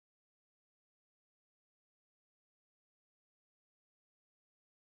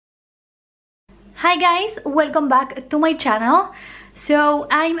Hi guys, welcome back to my channel. So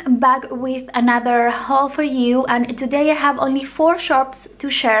I'm back with another haul for you, and today I have only 4 shops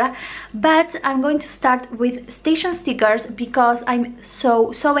to share, but I'm going to start with station stickers because I'm so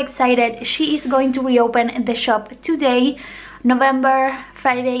excited. She is going to reopen the shop today,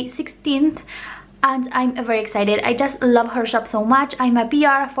 Friday 16th, and I'm very excited. I just love her shop so much. I'm a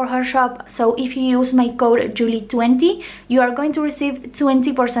PR for her shop, so if you use my code Juli20 you are going to receive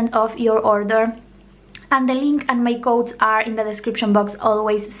 20% off your order, and the link and my codes are in the description box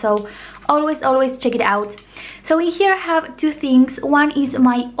always, so always check it out. So in here I have 2 things. One is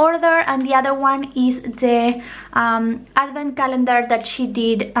my order and the other one is the advent calendar that she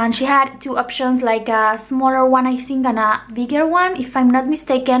did, and she had 2 options, like a smaller one I think and a bigger one if I'm not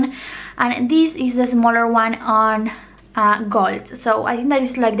mistaken, and this is the smaller one on gold, so I think that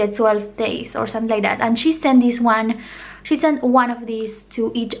is like the 12 days or something like that, and she sent this one. She sent one of these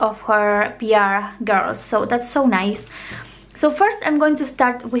to each of her PR girls, so that's so nice. So first I'm going to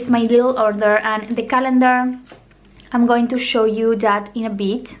start with my little order, and the calendar, I'm going to show you that in a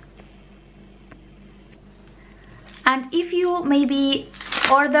bit. And if you maybe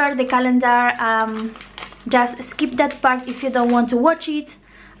order the calendar, just skip that part if you don't want to watch it.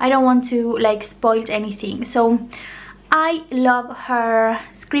 I don't want to like spoil anything. So I love her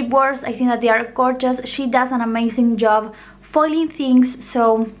script boards. I think that they are gorgeous. She does an amazing job foiling things,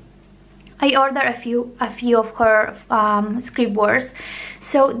 so I ordered a few of her script boards.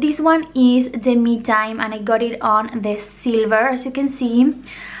 So this one is the Me Time, and I got it on the silver, as you can see.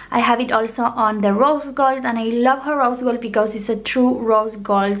 I have it also on the rose gold, and I love her rose gold because it's a true rose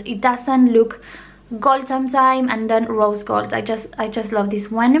gold. It doesn't look gold sometime and then rose gold. I just love this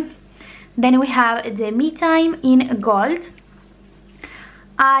one. Then we have the Me Time in gold.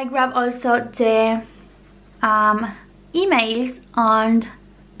 I grabbed also the emails on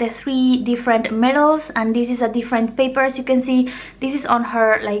the 3 different medals, and this is a different paper. As you can see, this is on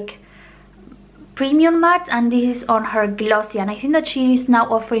her like premium matte and this is on her glossy, and I think that she is now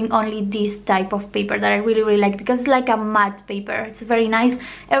offering only this type of paper that I really like because it's like a matte paper. It's very nice.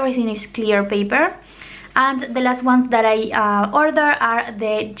 Everything is clear paper. And the last ones that I order are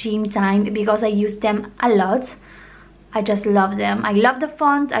the Gym Time because I use them a lot. I just love them. I love the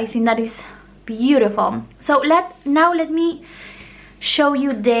font. I think that is beautiful. So now let me show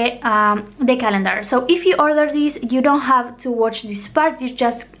you the calendar. So if you order this, you don't have to watch this part. You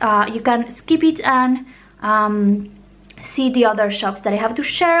just you can skip it and see the other shops that I have to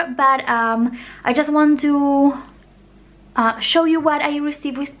share. But I just want to show you what I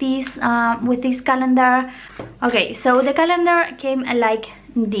received with this calendar. Okay, so the calendar came like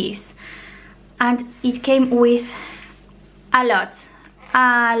this, and it came with a lot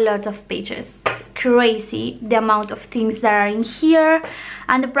of pages. It's crazy the amount of things that are in here,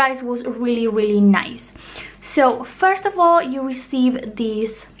 and the price was really nice. So first of all, you receive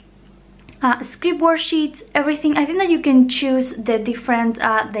these script worksheets, everything. I think that you can choose the different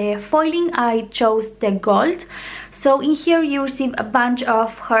the foiling. I chose the gold. So in here you receive a bunch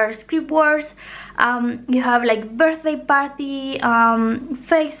of her script words. You have like birthday party,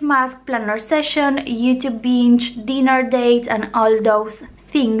 face mask, planner session, YouTube binge, dinner dates, and all those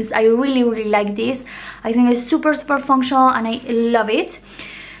things. I really like this. I think it's super functional and I love it.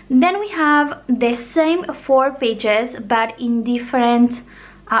 Then we have the same 4 pages but in different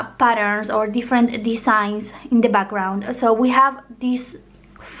patterns or different designs in the background. So we have these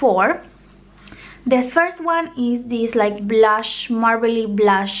 4. The first one is this like blush, marbly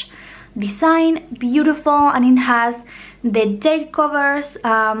blush design, beautiful, and it has the date covers,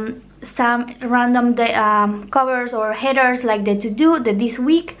 some random covers or headers like the to-do, the this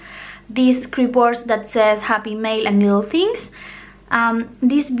week, these script boards that says happy mail and little things.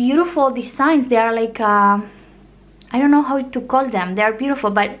 These beautiful designs, they are like I don't know how to call them. They are beautiful,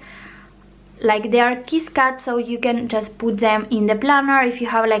 but like they are kiss cut, so you can just put them in the planner. If you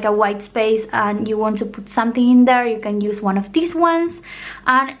have like a white space and you want to put something in there, you can use one of these ones.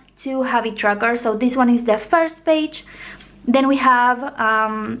 And 2 habit trackers. So this one is the first page. Then we have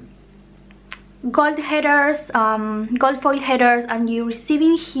gold headers, gold foil headers, and you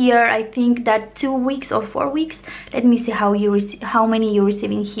receiving here I think that 2 weeks or 4 weeks. Let me see how many you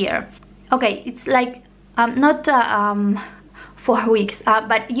receiving here. Okay, it's like not 4 weeks,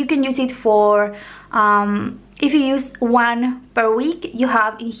 but you can use it for if you use 1 per week, you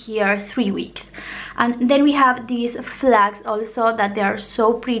have in here 3 weeks. And then we have these flags also that they are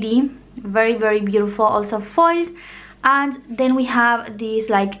so pretty, very beautiful, also foiled. And then we have these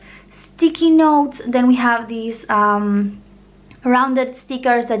like sticky notes. Then we have these rounded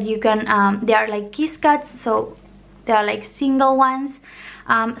stickers that you can they are like kiss cuts, so they are like single ones.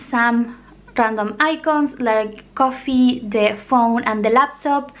 Some random icons like coffee, the phone and the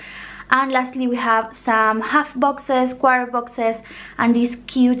laptop. And lastly we have some half boxes, quarter boxes, and these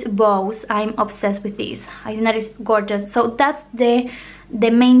cute bows. I'm obsessed with this. I think that is gorgeous. So that's the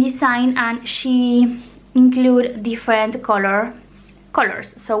main design, and she include different colors.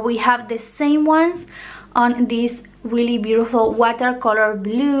 So we have the same ones on this really beautiful watercolor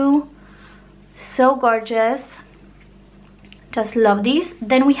blue, so gorgeous, just love this.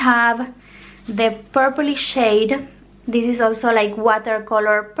 Then we have the purpley shade. This is also like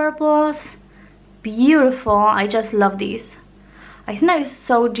watercolor purples, beautiful. I just love this. I think that is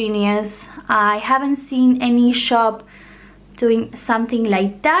so genius. I haven't seen any shop doing something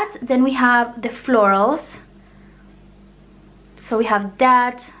like that. Then we have the florals. So we have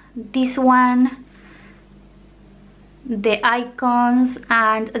that, this one, the icons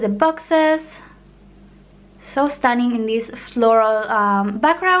and the boxes, so stunning in this floral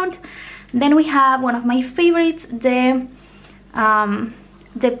background. Then we have one of my favorites, the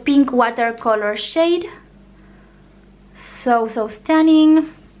pink watercolor shade, so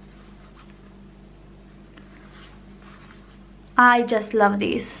stunning. I just love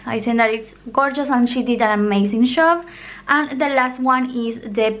this. I think that it's gorgeous and she did an amazing job. And the last one is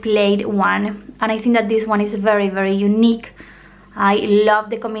the plaid one, and I think that this one is very, very unique. I love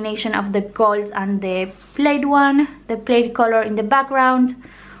the combination of the gold and the plaid one, the plaid color in the background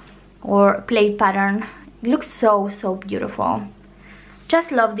or plaid pattern. It looks so beautiful.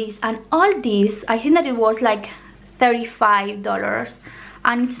 Just love this. And all this, I think that it was like $35,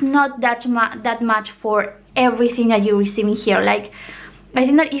 and it's not that much for everything that you're receiving here. Like, I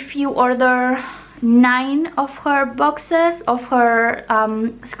think that if you order 9 of her boxes, of her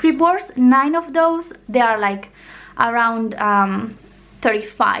scriptboards, 9 of those, they are like around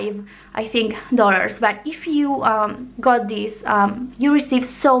 35, I think, dollars. But if you got this, you receive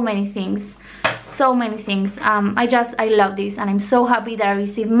so many things. I love this, and I'm so happy that I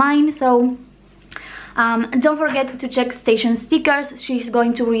received mine. So don't forget to check Station Stickers. She's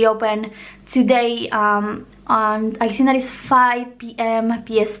going to reopen today on, I think that is 5 p.m.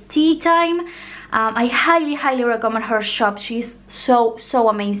 PST time. I highly recommend her shop. She's so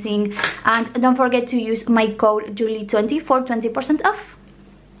amazing. And don't forget to use my code Juli20 for 20% off.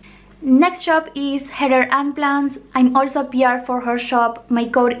 Next shop is Heather and Plans. I'm also PR for her shop. My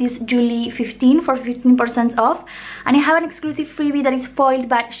code is Juli15 for 15% off. And I have an exclusive freebie that is foiled,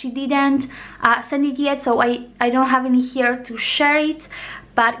 but she didn't send it yet, so I don't have any here to share it.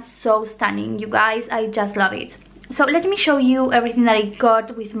 But it's so stunning, you guys. I just love it. So let me show you everything that I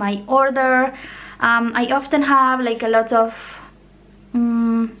got with my order. I often have like a lot of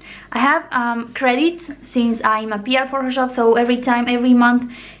I have credits since I'm a PR for her shop, so every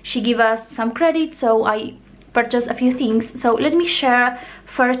month she gives us some credit, so I purchased a few things. So let me share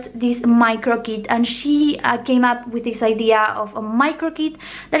first this micro kit, and she came up with this idea of a micro kit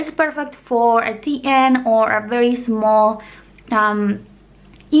that is perfect for a TN or a very small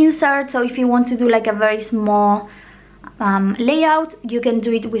insert. So if you want to do like a very small layout, you can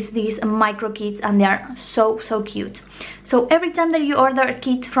do it with these micro kits, and they are so cute. So every time that you order a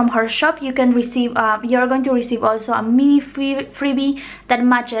kit from her shop, you can receive you're going to receive also a mini freebie that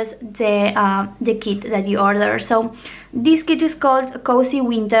matches the kit that you order. So this kit is called Cozy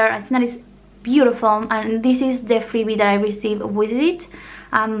Winter. I think that is beautiful, and this is the freebie that I received with it.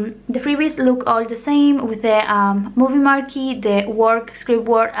 The freebies look all the same, with the movie marquee, the work script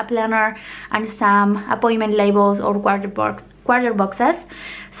board, a planner, and some appointment labels or quarter boxes.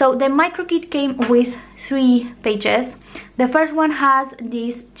 So the micro kit came with 3 pages. The first one has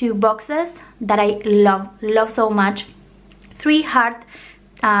these 2 boxes that I love so much. 3 heart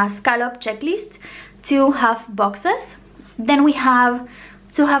scallop checklists, 2 half boxes. Then we have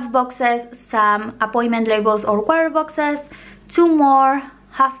 2 half boxes, some appointment labels or quarter boxes, 2 more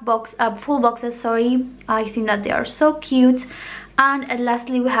full boxes, sorry. I think that they are so cute. And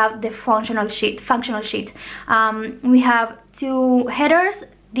lastly we have the functional sheet. We have 2 headers,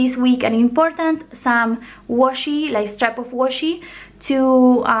 this week and important, some washi, like strap of washi,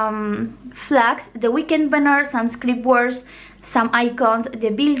 2 flags, the weekend banner, some script words, some icons, the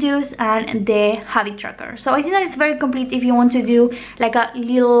build-us, and the habit tracker. So I think that it's very complete if you want to do like a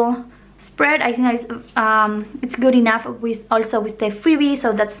little spread. I think that it's good enough with the freebie,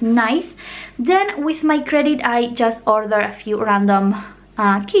 so that's nice. Then with my credit, I just ordered a few random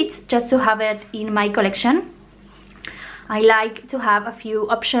kits just to have it in my collection. I like to have a few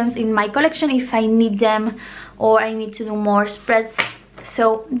options in my collection if I need them or I need to do more spreads.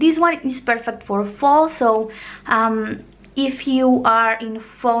 So this one is perfect for fall. So if you are in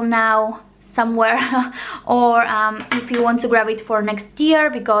fall now, somewhere or if you want to grab it for next year,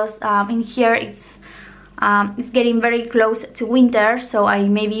 because in here it's getting very close to winter, so I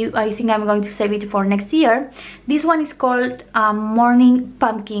think I'm going to save it for next year. This one is called Morning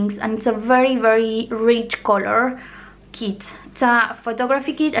Pumpkins, and it's a very, very rich color kit. It's a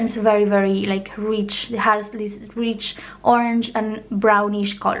photography kit, and it's very, very like rich. It has this rich orange and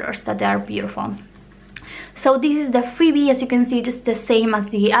brownish colors that are beautiful. So this is the freebie. As you can see, it's the same as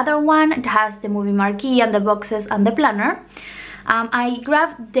the other one. It has the movie marquee and the boxes and the planner. I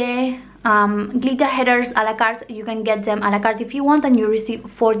grabbed the glitter headers a la carte. You can get them a la carte if you want, and you receive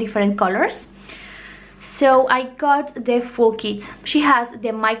 4 different colors. So I got the full kit. She has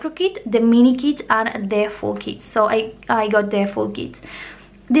the micro kit, the mini kit, and the full kit. So I got the full kit.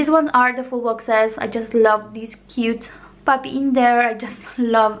 These ones are the full boxes. I just love this cute puppy in there. I just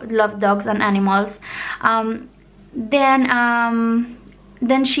love dogs and animals.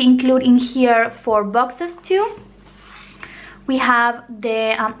 Then she include in here 4 boxes too. We have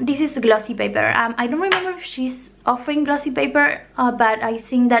the this is glossy paper. I don't remember if she's offering glossy paper, but I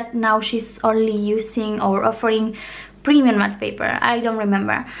think that now she's only using or offering premium matte paper. I don't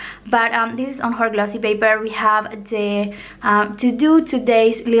remember, but this is on her glossy paper. We have the to do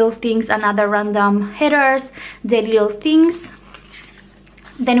today's little things and other random headers, the little things.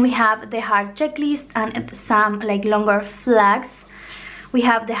 Then we have the hard checklist and some like longer flags. We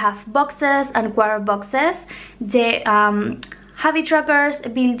have the half boxes and quarter boxes, the heavy trackers,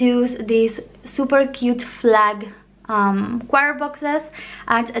 bill dues, these super cute flag quarter boxes,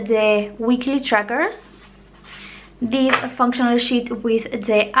 and the weekly trackers. This functional sheet with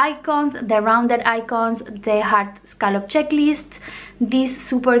the icons, the rounded icons, the heart scallop checklist, these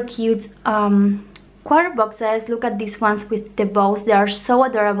super cute quarter boxes. Look at these ones with the bows, they are so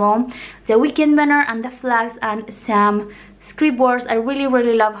adorable. The weekend banner and the flags and some script words. I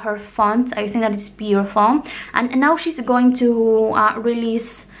really love her font. I think that it's beautiful. And now she's going to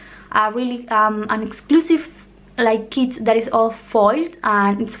release an exclusive like kit that is all foiled,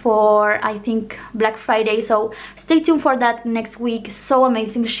 and it's for I think Black Friday, so stay tuned for that next week. So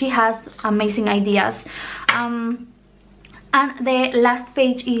amazing, she has amazing ideas. And the last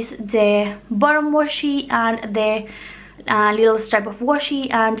page is the bottom washi and the little stripe of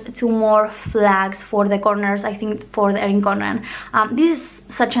washi and 2 more flags for the corners, I think for the ERIN CONDREN. This is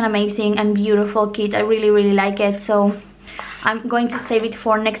such an amazing and beautiful kit. I really like it, so I'm going to save it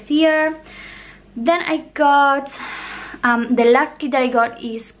for next year. Then I got the last kit that I got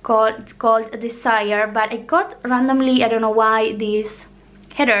is called Desire, but I got randomly, I don't know why, these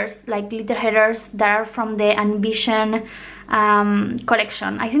headers, like glitter headers that are from the Ambition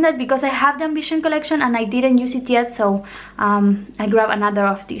collection. I think that because I have the Ambition collection and I didn't use it yet, so I grabbed another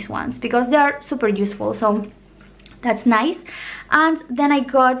of these ones because they are super useful, so that's nice. And then I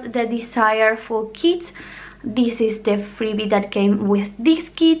got the Desire full kit. This is the freebie that came with this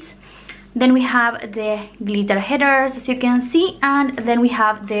kit. Then we have the glitter headers, as you can see, and then we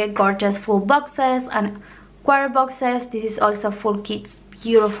have the gorgeous full boxes and quarter boxes. This is also full kits,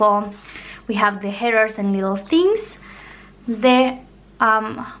 beautiful. We have the headers and little things, the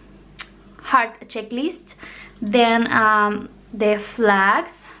heart checklist, then the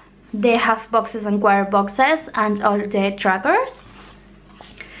flags, the half boxes and quarter boxes, and all the trackers,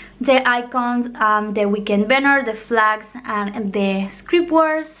 the icons, the weekend banner, the flags, and the script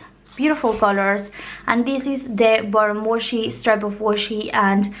words. Beautiful colors. And this is the bottom washi, stripe of washi,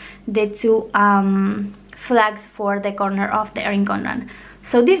 and the 2 flags for the corner of the ERIN CONDREN.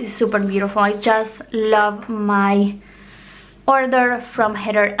 So this is super beautiful. I just love my order from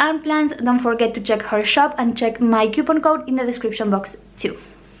Heather and Plans. Don't forget to check her shop and check my coupon code in the description box too.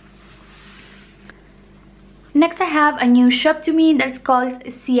 Next I have a new shop to me that's called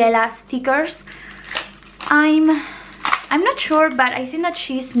Ciela Stickers. I'm not sure, but I think that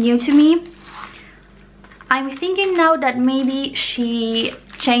she's new to me. I'm thinking now that maybe she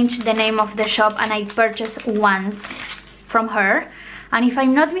changed the name of the shop and I purchased once from her. And if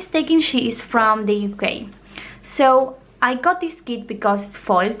I'm not mistaken, she is from the UK. So I got this kit because it's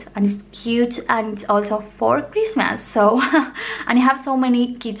foiled and it's cute, and it's also for Christmas. So and I have so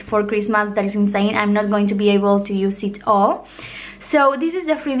many kits for Christmas that is insane. I'm not going to be able to use it all. So this is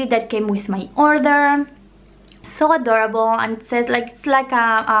the freebie that came with my order. So adorable, and it says like it's like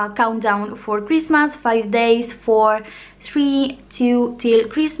a countdown for Christmas, 5 days, 4, 3, 2 till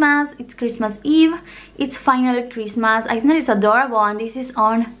Christmas. It's Christmas Eve, it's final Christmas. I think it's adorable, and this is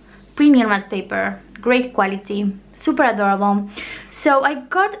on premium matte paper, great quality, super adorable. So I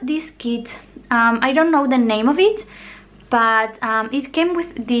got this kit. I don't know the name of it, but it came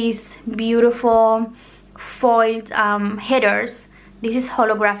with these beautiful foiled headers This is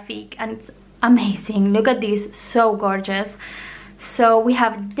holographic and it's amazing. Look at this, so gorgeous. So we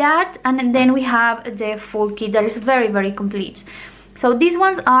have that, and then we have the full kit that is very, very complete. So these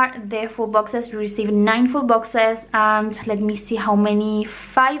ones are the full boxes. You receive 9 full boxes, and let me see how many.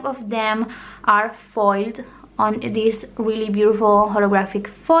 5 of them are foiled on this really beautiful holographic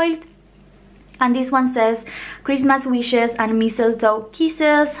foil. And this one says Christmas wishes and mistletoe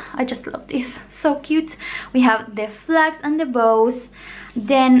kisses. I just love this, so cute. We have the flags and the bows.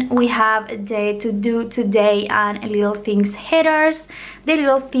 Then we have the to do today and little things headers, the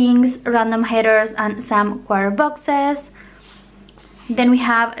little things random headers, and some quarter boxes. Then we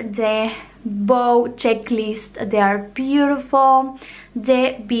have the bow checklist. They are beautiful.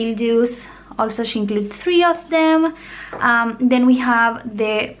 The bill dues, also she includes 3 of them. Then we have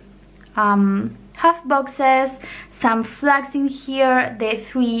the half boxes, some flags in here, the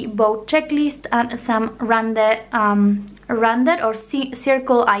 3 bow checklist, and some rounded or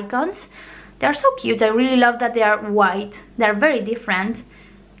circle icons. They are so cute. I really love that they are white. They are very different.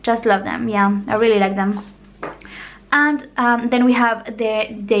 Just love them. Yeah, I really like them. And then we have the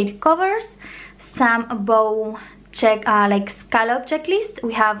date covers, some bow check like scallop checklist.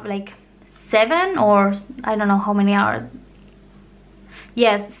 We have like 7, or I don't know how many are.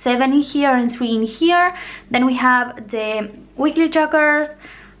 Yes, 7 in here and 3 in here. Then we have the weekly trackers,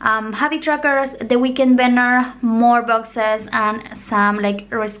 heavy trackers, the weekend banner, more boxes, and some like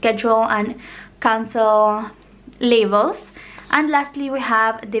reschedule and cancel labels. And lastly, we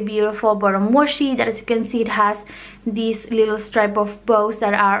have the beautiful bottom washi that, as you can see, it has this little stripe of bows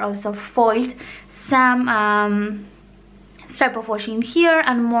that are also foiled, some stripe of washi in here,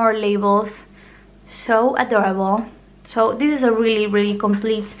 and more labels. So adorable. So this is a really, really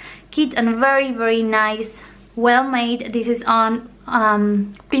complete kit and very, very nice, well made. This is on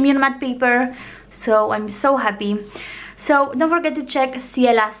premium matte paper, so I'm so happy. So don't forget to check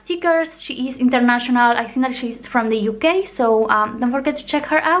Ciela stickers. She is international. I think that she's from the UK, so don't forget to check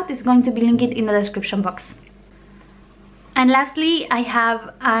her out. It's going to be linked in the description box. And lastly, I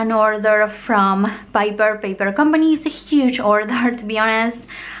have an order from Piper Paper Company. It's a huge order, to be honest.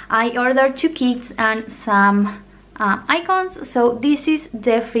 I ordered 2 kits and some icons. So this is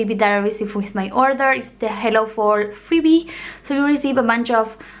the freebie that I received with my order. It's the Hello Fall freebie. So you receive a bunch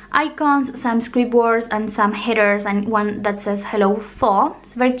of icons, some script words, and some headers, and one that says Hello Fall.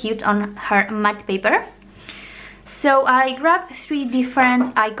 It's very cute on her matte paper. So I grabbed 3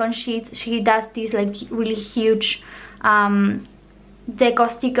 different icon sheets. She does these like really huge deco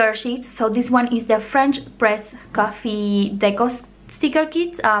sticker sheets. So this one is the French press coffee deco sticker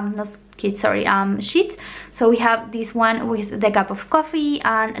kit, not kit, sorry, sheet. So we have this one with the cup of coffee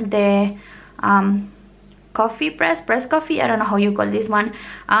and the coffee press coffee, I don't know how you call this one,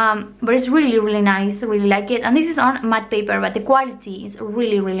 but it's really, really nice. I really like it, and this is on matte paper, but the quality is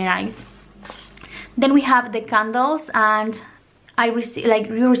really, really nice. Then we have the candles, and I receive, like,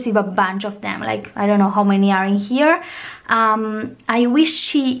 you receive a bunch of them, like I don't know how many are in here. I wish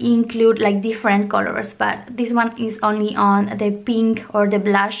she include like different colors, but this one is only on the pink or the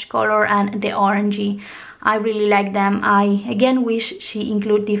blush color and the orangey. I really like them. I again wish she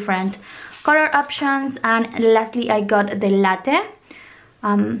include different color options. And lastly, I got the latte.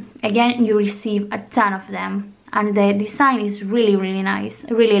 Again, you receive a ton of them, and the design is really, really nice.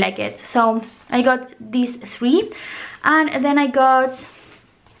 I really like it. So I got these 3, and then I grabbed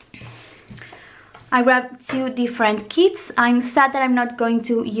 2 different kits. I'm sad that I'm not going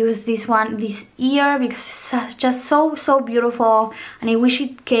to use this one this year because it's just so beautiful, and I wish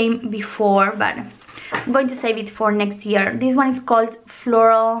it came before, but I'm going to save it for next year. This one is called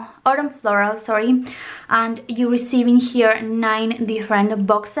Autumn Floral, sorry, and you receive in here 9 different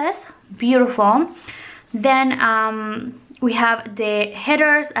boxes. Beautiful. Then we have the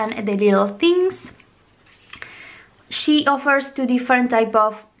headers and the little things. She offers 2 different type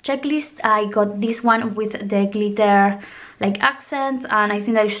of checklist. I got this one with the glitter like accent, and I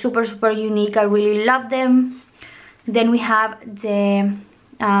think that is super unique. I really love them. Then we have the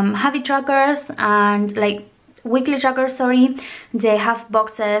heavy trackers and like weekly trackers, sorry, the half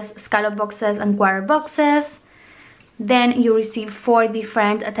boxes, scallop boxes, and quarter boxes. Then you receive 4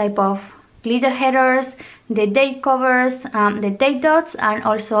 different type of glitter headers, the date covers, the date dots, and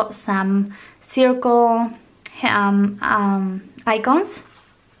also some circle icons.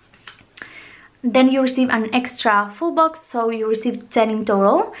 Then you receive an extra full box, so you receive 10 in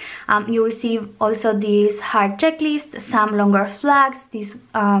total. You receive also this heart checklist, some longer flags, this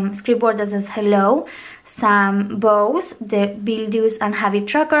script board that says hello, some bows, the bill dues and heavy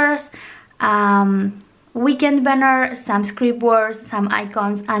trackers, weekend banner, some script words, some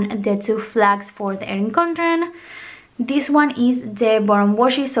icons, and the 2 flags for the ERIN CONDREN. This one is the bottom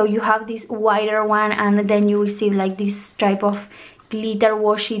washi, so you have this wider one and then you receive like this type of glitter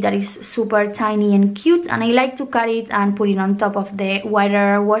washi that is super tiny and cute, and I like to cut it and put it on top of the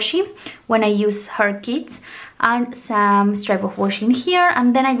wider washi when I use her kits. And some stripe of washi in here,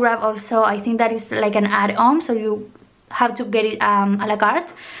 and then I grab also, I think that is like an add-on, so you have to get it a la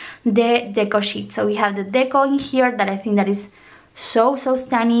carte, the deco sheet. So we have the deco in here that I think that is so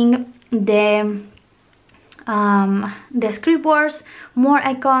stunning. The scriptboards, more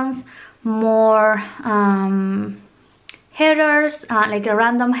icons, more headers, like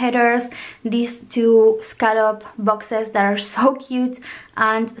random headers, these two scallop boxes that are so cute,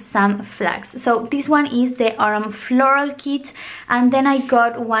 and some flags. So this one is the autumn floral kit, and then I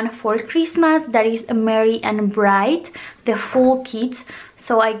got one for Christmas that is Merry and Bright, the full kit.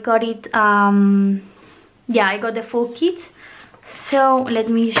 So I got it, yeah, I got the full kit. So let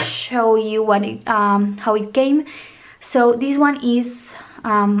me show you what it, how it came. So this one is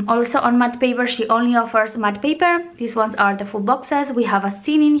also on matte paper. She only offers matte paper. These ones are the full boxes. We have a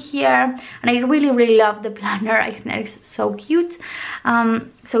scene in here, and I really love the planner. I think it's so cute.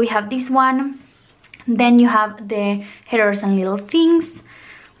 So we have this one. Then you have the headers and little things.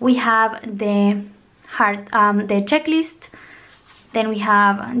 We have the heart, the checklist. Then we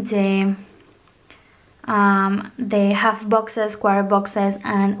have the half boxes, quarter boxes,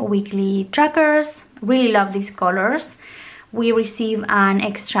 and weekly trackers. Really love these colors. We receive an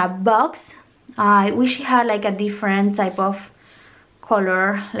extra box. I wish it had like a different type of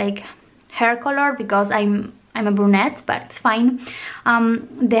color, like hair color, because I'm a brunette, but it's fine.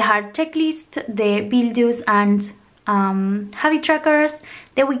 The heart checklist, the bill-dos and habit trackers,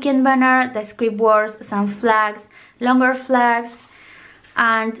 the weekend banner, the script words, some flags, longer flags,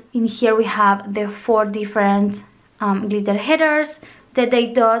 and in here we have the 4 different glitter headers, the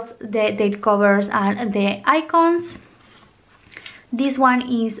date dots, the date covers, and the icons. This one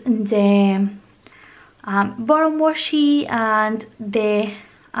is the bottom washi and the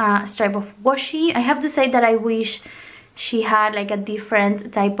stripe of washi. I have to say that I wish she had like a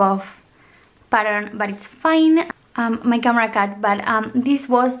different type of pattern, but it's fine. My camera cut, but this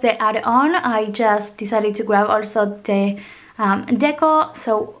was the add-on. I just decided to grab also the deco.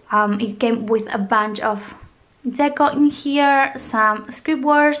 So it came with a bunch of deco in here, some script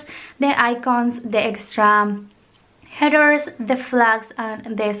words, the icons, the extra headers, the flags,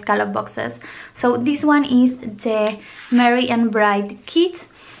 and the scallop boxes. So this one is the Merry and Bright kit.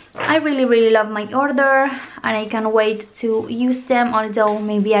 I really love my order, and I can't wait to use them, although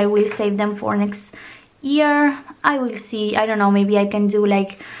maybe I will save them for next year. I will see. I don't know, maybe I can do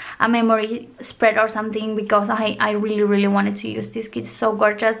like a memory spread or something, because I really wanted to use this kit. So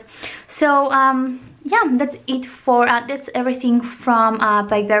gorgeous. So yeah, that's it for that's everything from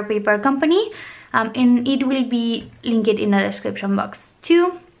Piper Paper Company. And it will be linked in the description box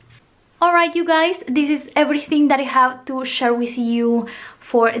too. Alright you guys, this is everything that I have to share with you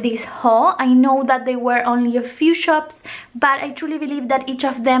for this haul. I know that there were only a few shops, but I truly believe that each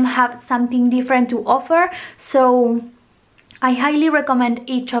of them have something different to offer. So I highly recommend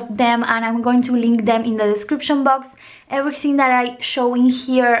each of them, and I'm going to link them in the description box. Everything that I show in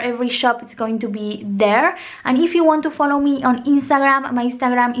here, every shop is going to be there. And if you want to follow me on Instagram, my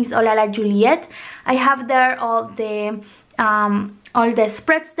Instagram is olalajuliet. I have there all the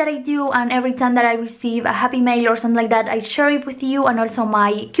spreads that I do, and every time that I receive a happy mail or something like that, I share it with you, and also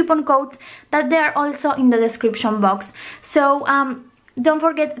my coupon codes that they are also in the description box. So don't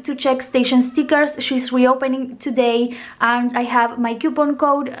forget to check Station Stickers. She's reopening today, and I have my coupon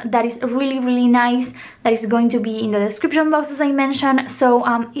code that is really nice, that is going to be in the description box as I mentioned. So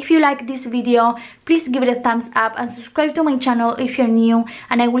if you like this video, please give it a thumbs up and subscribe to my channel if you're new,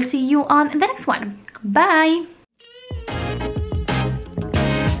 and I will see you on the next one. Bye!